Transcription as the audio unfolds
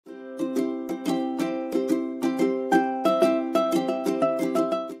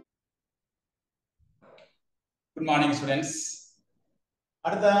morning, students.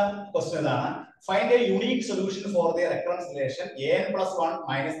 അടുത്ത question ഇതാണ്. Find a unique solution for the recurrence relation an plus 1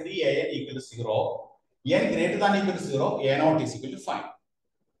 minus 3an equal to 0. n greater than equal to 0, a naught is equal to 5.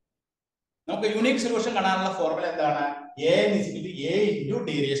 നമുക്ക് unique solution കാണാനുള്ള formula എന്താണ്? an is equal to a into d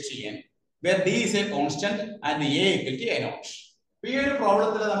raised to n, where d is a constant and a equal to a naught. ഈ ഒരു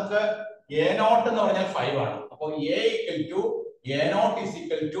പ്രോബ്ലത്തിൽ നമുക്ക് a naught എന്ന് പറഞ്ഞാൽ 5 ആണ്. അപ്പോൾ a equal to a naught is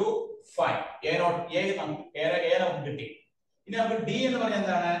equal to 5. a naught a നമുക്ക് കിട്ടി. ഇനി നമുക്ക് d എന്ന് പറഞ്ഞാൽ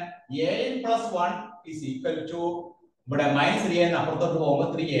എന്താണ്? an plus 1 is equal to ഇവിടെ minus 3 എന്ന് അപ്പുറത്തോട്ട് പോകുമ്പോൾ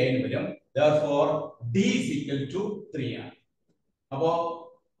 3an വരും. Therefore d is equal to 3 ആണ്. അപ്പോൾ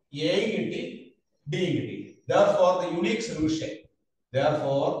a കിട്ടി, d കിട്ടി. Therefore the unique solution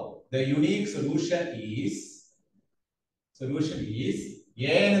is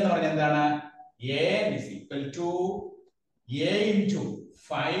a എന്ന് പറഞ്ഞാൽ എന്താണ്? an is equal to a into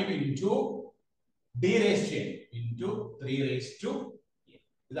 5 into d raised to n into 3 raised to n.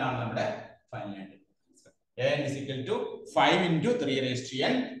 ഇതാണ് നമ്മുടെ final answer. an is equal to 5 into 3 raised to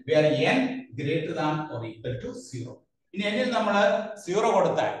n, where n greater than or equal to 0. ഇനി n ൽ നമ്മൾ 0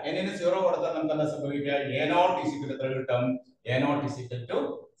 കൊടുത്താൽ നമുക്ക് എന്താ സംഭവിക്കുക? a naught is equal to എത്ര കിട്ടും? a naught is equal to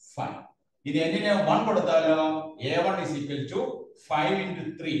 5. ഇനി n ന് 1 കൊടുത്താലോ a1 is equal to 5 into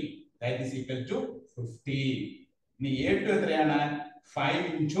 3, that is equal to 15. ഇനി a2 എത്രയാണ്? 5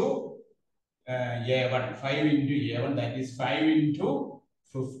 into a1, 5 into a1, that is 5 into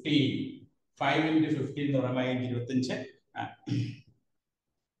 15. 5 into 15 എന്ന് പറയുമ്പോൾ 25.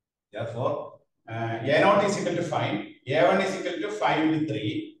 Therefore a naught is equal to 5, a1 is equal to 5 into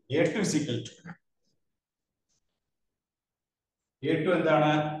 3, a2 is equal to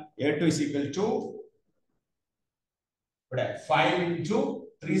എന്താണ്? a2 is equal to ഇവിടെ 5 into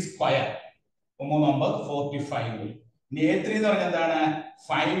 3 square, 45. ഇനി a3 എന്ന് പറഞ്ഞാൽ എന്താണ്?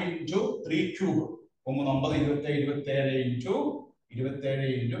 5 into 3 cube, 27 into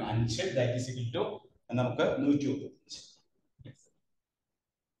 5, that is equal to നമുക്ക് 135.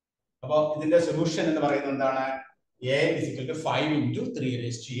 അപ്പോൾ ഇതിന്റെ സൊല്യൂഷൻ എന്ന് പറയുന്നത് എന്താണ്? a is equal to 5 into 3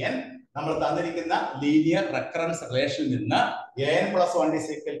 raised to n. നമ്മൾ തന്നിരിക്കുന്ന ലീനിയർ റെക്കറൻസ് റിലേഷനിൽ നിന്ന് an plus 1 is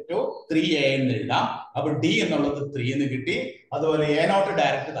equal to 3a എന്ന് എഴുതാം. അപ്പോൾ d എന്നുള്ളത് 3 എന്ന് കിട്ടി. അതുപോലെ a naught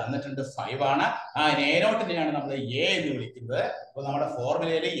ഡയറക്റ്റ് തന്നിട്ടുണ്ട് 5 ആണ്. ആ a naught-നെയാണ് നമ്മൾ a എന്ന് വിളിക്കുന്നത്. അപ്പോൾ നമ്മുടെ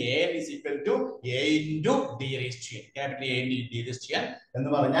ഫോർമുലയിൽ a is equal to a into d raised to n, capital a into d raised to n എന്ന്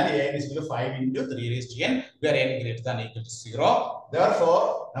പറഞ്ഞാൽ a is equal to 5 into 3 raised to n, where n greater than equal to 0. Therefore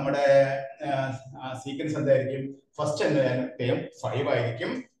നമ്മുടെ sequence എന്തായിരിക്കും? First term 5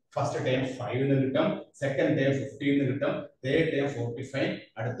 ആയിരിക്കും. First time 5 എന്ന് കിട്ടും, second time 15 എന്ന് കിട്ടും, third time 45,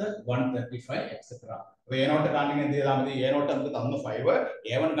 അടുത്ത് 135 എക്സെട്ര. അപ്പോൾ a naught കാണണമെങ്കിൽ എന്ത് ചെയ്താൽ മതി? a naught നമുക്ക് തന്നു 5,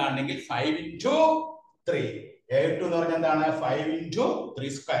 a1 കാണണമെങ്കിൽ 5 into 3, a2 എന്ന് പറഞ്ഞാൽ എന്താണ്? 5 into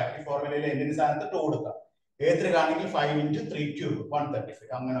 3 സ്ക്വയർ. ഈ ഫോർമുലയിൽ എന്തിന്റെ സ്ഥാനത്ത് 2 കൊടുക്കുക. a3 കാണണമെങ്കിൽ 5 into 3 ക്യൂബ്,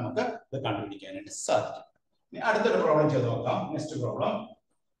 135. അങ്ങനെ നമുക്ക് ഇത് കണ്ടുപിടിക്കാനായിട്ട് സാധിക്കും. ഇനി അടുത്തൊരു പ്രോബ്ലം ചെയ്ത് നോക്കാം. Next problem.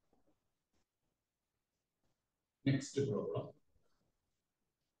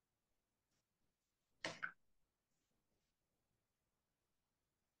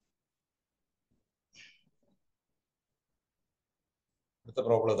 അടുത്ത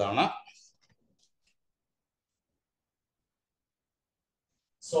പ്രോബ്ലം ഇതാണ്.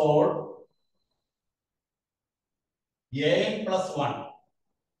 Solve an plus 1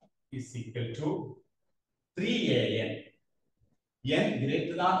 is equal to 3an, n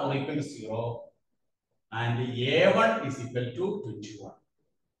greater than or equal to 0, and a1 is equal to 21.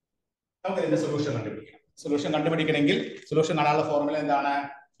 നമുക്ക് ഇതിന്റെ സൊല്യൂഷൻ കണ്ടുപിടിക്കണം. സൊല്യൂഷൻ കണ്ടുപിടിക്കണമെങ്കിൽ സൊല്യൂഷൻ കാണാനുള്ള ഫോർമുല എന്താണ്?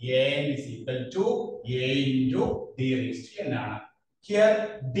 an is equal to a into d raised to n ആണ്. Here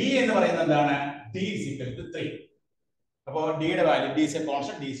d എന്ന് പറയുന്നത് എന്താണ്? d is equal to 3. അപ്പോൾ d യുടെ value, d is a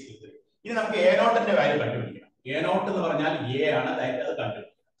constant, d is equal to 3. ഇനി നമുക്ക് a naught ന്റെ വാല്യൂ കണ്ടുപിടിക്കണം. a naught എന്ന് പറഞ്ഞാൽ a ആണ്, അതായത് അത്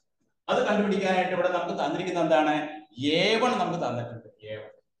കണ്ടുപിടിക്കണം. അത് കണ്ടുപിടിക്കാനായിട്ട് ഇവിടെ നമുക്ക് തന്നിരിക്കുന്നത് എന്താണ്? a1 നമുക്ക് തന്നിട്ടുണ്ട്.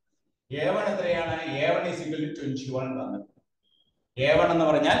 a1 എത്രയാണ്? a1 is equal to 21 തന്നിട്ടുണ്ട്. a1 എന്ന്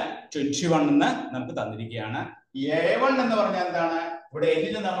പറഞ്ഞാൽ 21 എന്ന് നമുക്ക് തന്നിരിക്കുകയാണ്. a1 എന്ന് പറഞ്ഞാൽ എന്താണ്? ഇവിടെ n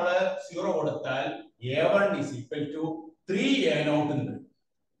ന് നമ്മൾ 0 കൊടുത്താൽ a1 is equal to 3a naught എന്ന് കിട്ടും.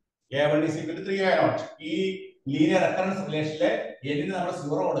 a1 is equal to 3a naught. ഈ ലീനിയർ റെക്കറൻസ് റിലേഷനിലെ n ന് നമ്മൾ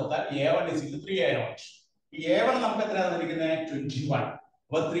 0 കൊടുത്താൽ a1 is equal to 3a naught. ഈ a1 നമുക്ക് എത്രയാണ് തന്നിരിക്കുന്നത്? 21.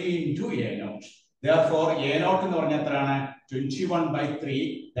 അപ്പോൾ 3 into a naught. Therefore a naught എന്ന് പറഞ്ഞാൽ എത്രയാണ്? 21/3,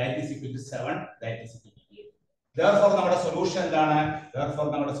 that is equal to 7, that is equal to 8. Therefore നമ്മുടെ സൊല്യൂഷൻ എന്താണ്? Therefore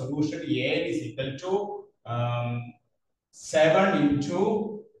നമ്മുടെ solution a is equal to 7 into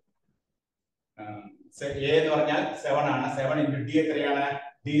a എന്ന് പറഞ്ഞാൽ 7 ആണ്. 7 into d എത്രയാണ്?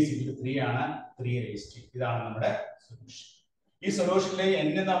 d is equal to 3 ആണ്. 3 raised to. ഇതാണ് നമ്മുടെ സൊല്യൂഷൻ. ഈ സൊല്യൂഷനിൽ n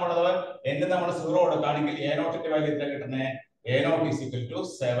നമ്മൾ 0 കൊടുക്കുകയാണെങ്കിൽ a നോട്ടിന്റെ വാല്യൂ എത്ര കിട്ടുന്നത്? a not is equal to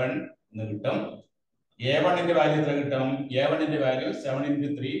 7 എന്ന് കിട്ടും. a1 ന്റെ വാല്യൂ എത്ര കിട്ടും? a1 ന്റെ വാല്യൂ 7 into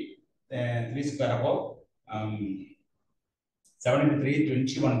 3 3 സ്ക്വയർ അപ്പോൾ 7 into 3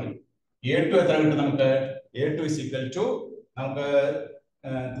 21 വരും. a2 എത്ര കിട്ടും നമുക്ക്? a2 is equal to നമുക്ക്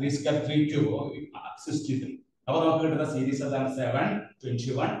 3 സ്ക്വയർ 3 ക്യൂബ് 63. അപ്പോൾ നമുക്ക് കിട്ടുന്ന സീരീസ് അതാണ് 7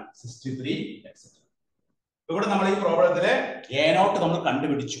 21 63 etc. ഇവിടെ നമ്മൾ ഈ പ്രോബ്ലത്തില് a നോട്ട് നമ്മൾ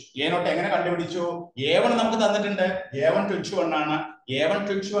കണ്ടുപിടിച്ചു. a നോട്ട് എങ്ങനെ കണ്ടുപിടിച്ചു? a1 നമുക്ക് തന്നിട്ടുണ്ട്. a1 21 ആണ്. a1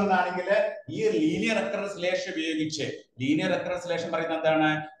 21 ആണെങ്കിൽ ഈ ലീനിയർ റെക്കറൻസ് റിലേഷൻ ഉപയോഗിച്ച് ലീനിയർ റെക്കറൻസ് റിലേഷൻ പറയുന്നത് എന്താണ്?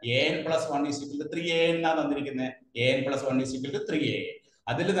 an plus 1 is equal to 3an എന്നാണ് തന്നിരിക്കുന്നത്. an plus 1 is equal to 3an.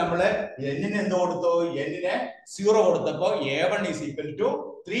 അതിൽ നമ്മൾ n ന് എന്ത് കൊടുത്തു? n ന് 0 കൊടുത്തപ്പോൾ a1 is equal to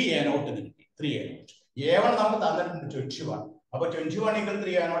 3a not കിട്ടി. 3a not. a1 നമുക്ക് തന്നിട്ടുണ്ട് 21. അപ്പോൾ 21 equal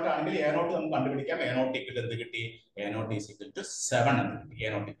 3 a നോട്ട് ആണെങ്കിൽ a നോട്ട് നമുക്ക് കണ്ടുപിടിക്കാം. a നോട്ട് equal എന്ത് കിട്ടി? a not is equal to 7 എന്ന് കിട്ടി. a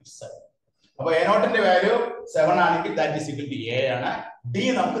not equal 7. അപ്പോൾ a നോട്ടിന്റെ വാല്യൂ 7 ആണെങ്കിൽ that is equal to a ആണ്. d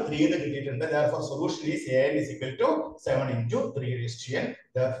നമുക്ക് 3 എന്ന് കിട്ടിയിട്ടുണ്ട്. therefore solution is a is equal to 7 into 3 raised to n.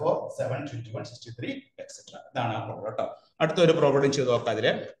 therefore 7 21 63 etc. ഇതാണ് ആ പ്രോബ്ലം ട്ടോ. അടുത്ത ഒരു പ്രോബ്ലം ചെയ്തു നോക്കാം.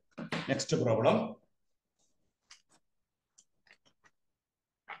 അതിലെ നെക്സ്റ്റ് പ്രോബ്ലം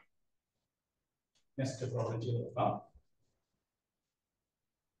ചെയ്തു നോക്കാം.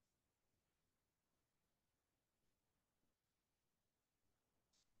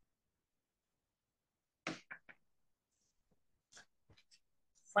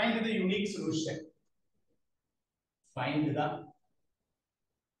 Find the unique solution. Find the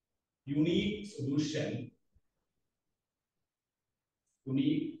unique solution.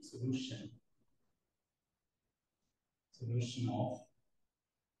 Solution of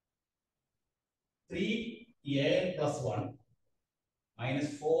 3an plus 1 minus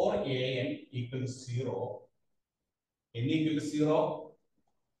 4an equals 0. n equals 0.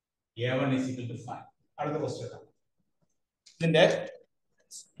 a1 is equal to 5. അടുത്ത ക്വസ്റ്റ്യൻ ആണ്. ഇതിന്റെ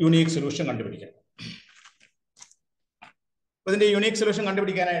യൂണിക് സൊല്യൂഷൻ കണ്ടുപിടിക്കണം. ഇതിന്റെ യൂണിക് സൊല്യൂഷൻ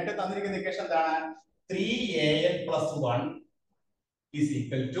കണ്ടുപിടിക്കാനായിട്ട് തന്നിരിക്കുന്ന ഇക്വേഷൻ എന്താണ്? 3an plus 1 is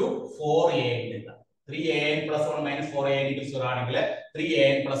equal to 4an എന്നാണ്. 3an plus 1 minus 4an equals 0 ആണെങ്കിൽ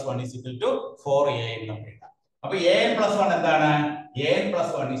 3an plus 1 is equal to 4an എന്ന് എഴുതാം. അപ്പോൾ an plus 1 എന്താണ്? an plus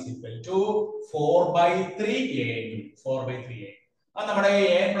 1 is equal to 4/3an. 4/3an. അത് നമ്മുടെ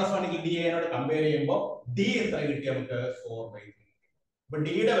an plus 1 d നോട് കമ്പയർ ചെയ്യുമ്പോൾ d എത്ര കിട്ടി നമുക്ക്? 4/3. അപ്പൊ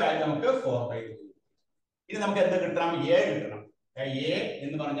ഡിയുടെ വാല്യൂ നമുക്ക് 4/3. ഇനി നമുക്ക് എന്ത് കിട്ടണം? a കിട്ടണം. a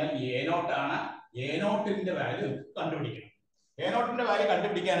എന്ന് പറഞ്ഞാൽ a നോട്ട് ആണ്. a നോട്ടിന്റെ വാല്യൂ കണ്ടുപിടിക്കണം. a നോട്ടിന്റെ വാല്യൂ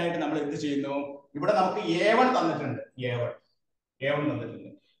കണ്ടുപിടിക്കാനായിട്ട് നമ്മൾ എന്ത് ചെയ്യുന്നു? ഇവിടെ നമുക്ക് a1 തന്നിട്ടുണ്ട്. a1 തന്നിട്ടുണ്ട്.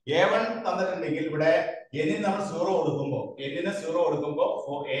 a1 തന്നിട്ടുണ്ടെങ്കിൽ ഇവിടെ n ന് നമ്മൾ 0 കൊടുക്കുമ്പോൾ n ന് 0 കൊടുക്കുമ്പോൾ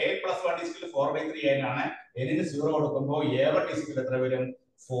a plus 1 is equal to 4/3 ആണ്. n ന് 0 കൊടുക്കുമ്പോൾ a1 is equal to എത്ര വരും?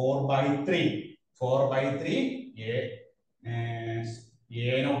 4/3. 4/3 a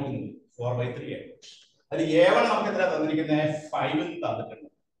നോട്ട് 4/3 a. അത് a1 നമുക്ക് എത്ര തന്നിരിക്കുന്നത്? 5 തന്നിട്ടുണ്ട്.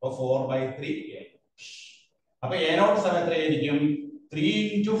 അപ്പോൾ 4/3 a. അപ്പൊ a നോട്ട് സമയം എത്രയായിരിക്കും? 3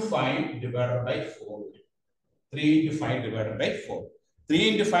 into 5 divided by 4. 3 into 5 divided by 4. 3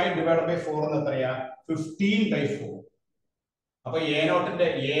 into 5 divided by 4 എന്ന് എത്രയാ? 15/4. അപ്പൊ a നോട്ടിന്റെ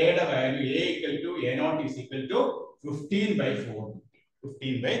a യുടെ value a equal to a not is equal to 15/4.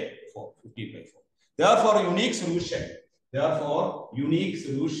 15/4. 15/4. Therefore unique solution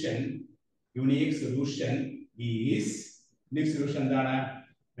എന്താണ്?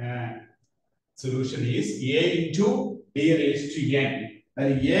 Solution is a into d raised to n. a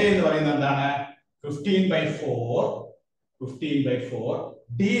എന്ന് പറയുന്നത് എന്താണ്? 15/4.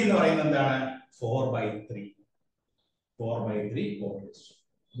 d എന്ന് പറയുന്നത് എന്താണ്? 4/3. 4/3 whole raised to.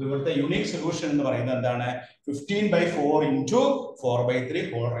 ഇവിടുത്തെ യൂണിക് സൊല്യൂഷൻ എന്ന് പറയുന്നത് എന്താണ്? 15/4 into 4/3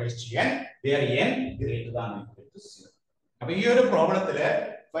 whole raised to n, where n greater than or equal to 0. അപ്പൊ ഈ ഒരു പ്രോബ്ലത്തില്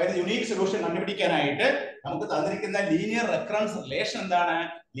യൂണിക് സൊല്യൂഷൻ കണ്ടുപിടിക്കാനായിട്ട് നമുക്ക് തന്നിരിക്കുന്ന ലീനിയർ റെക്കറൻസ് റിലേഷൻ എന്താണ്?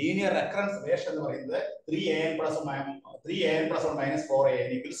 ലീനിയർ റെക്കറൻസ് റിലേഷൻ എന്ന് പറയുന്നത് 3an plus 1 minus 4an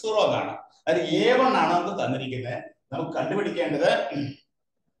equals 0 എന്നാണ്. അത് a1 ആണ് നമുക്ക് തന്നിരിക്കുന്നത്. നമുക്ക് കണ്ടുപിടിക്കേണ്ടത്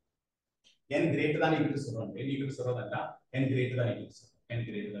n greater than or equal to 0 ആണ്. n equal to 0 എന്നല്ല, n greater than or equal to 0. n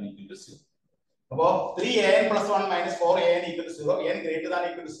greater than or equal to 0. അപ്പോൾ 3an plus 1 minus 4an equal to 0, n greater than or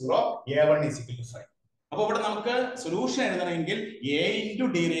equal to 0, a1 is equal to 5. അപ്പോൾ ഇവിടെ നമുക്ക് solution എഴുതണമെങ്കിൽ a into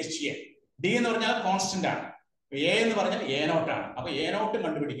d raised to n. d എന്ന് പറഞ്ഞാൽ constant ആണ്. a എന്ന് പറഞ്ഞാൽ a നോട്ട് ആണ്. അപ്പോൾ a നോട്ട്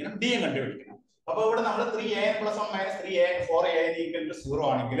കണ്ടുപിടിക്കണം, d കണ്ടുപിടിക്കണം. അപ്പോൾ ഇവിടെ നമ്മൾ 3an plus 1 minus 3an 4an equal to 0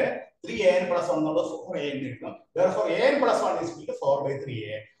 ആണെങ്കിൽ 3an plus 1 എന്നുള്ളത് 4an എഴുതണം. therefore an plus 1 is equal to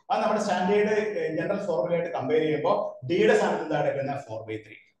 4/3a. അത് നമ്മുടെ സ്റ്റാൻഡേർഡ് ജനറൽ ഫോർമുലയായിട്ട് കമ്പയർ ചെയ്യുമ്പോൾ d യുടെ സ്ഥാനത്ത് എന്താണ് എടുക്കുന്നത്?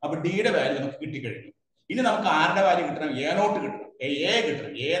 4/3. അപ്പോൾ d യുടെ വാല്യൂ നമുക്ക് കിട്ടിക്കഴിഞ്ഞു. ഇനി നമുക്ക് ആരുടെ വാല്യൂ കിട്ടണം? എ നോട്ട് കിട്ടണം. എ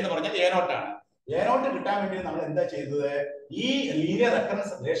കിട്ടണം. എ എന്ന് പറഞ്ഞാൽ എ നോട്ടാണ്. എ നോട്ട് കിട്ടാൻ വേണ്ടി നമ്മൾ എന്താ ചെയ്തത്? ഈ ലീനിയർ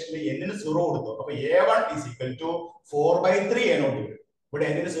റെക്കറൻസ് റിലേഷനിൽ എന്നിന് 0 കൊടുത്തു. അപ്പൊ A1 is equal to 4/3 A not വരും. ഇവിടെ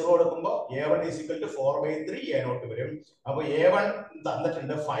എന്നിന് 0 കൊടുക്കുമ്പോൾ A1 is equal to 4/3 A not വരും. അപ്പൊ A1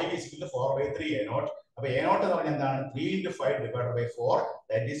 തന്നിട്ടുണ്ട് 5 is equal to 4/3 A not. അപ്പൊ എ നോട്ട് എന്ന് പറഞ്ഞാൽ എന്താണ്? 3 into 5 divided by 4,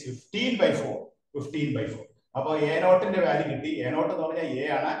 that is 15/4. 15/4. അപ്പൊ എ നോട്ടിന്റെ വാല്യൂ കിട്ടി. എ നോട്ട് എന്ന് പറഞ്ഞാൽ എ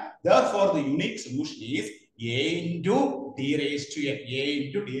ആണ്. Therefore the unique solution is a into d raised to n. A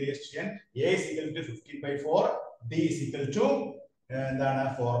into d raised to n. A is equal to 15/4. D is equal to എന്താണ്?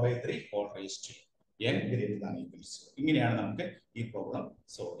 4/3 whole raised to n greater than equal to 0. ഇങ്ങനെയാണ് നമുക്ക് ഈ problem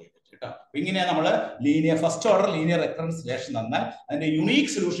solve ചെയ്തിട്ട് കേട്ടോ. ഇങ്ങനെയാണ് നമ്മൾ linear first order linear recurrence relation തന്നാൽ അതിന്റെ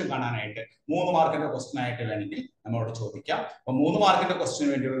യുണീക് സൊല്യൂഷൻ കാണാനായിട്ട് 3 മാർക്കിന്റെ ക്വസ്റ്റൻ ആയിട്ട് വേണമെങ്കിൽ നമ്മളോട് ചോദിക്കാം. അപ്പൊ 3 മാർക്കിന്റെ ക്വസ്റ്റിന്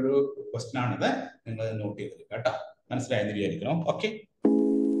വേണ്ടിയുള്ള ഒരു ക്വസ്റ്റൻ ആണിത്. നിങ്ങൾ നോട്ട് ചെയ്തിരിക്കുക കേട്ടോ. മനസ്സിലായെന്ന് വിചാരിക്കണം. ഓക്കെ.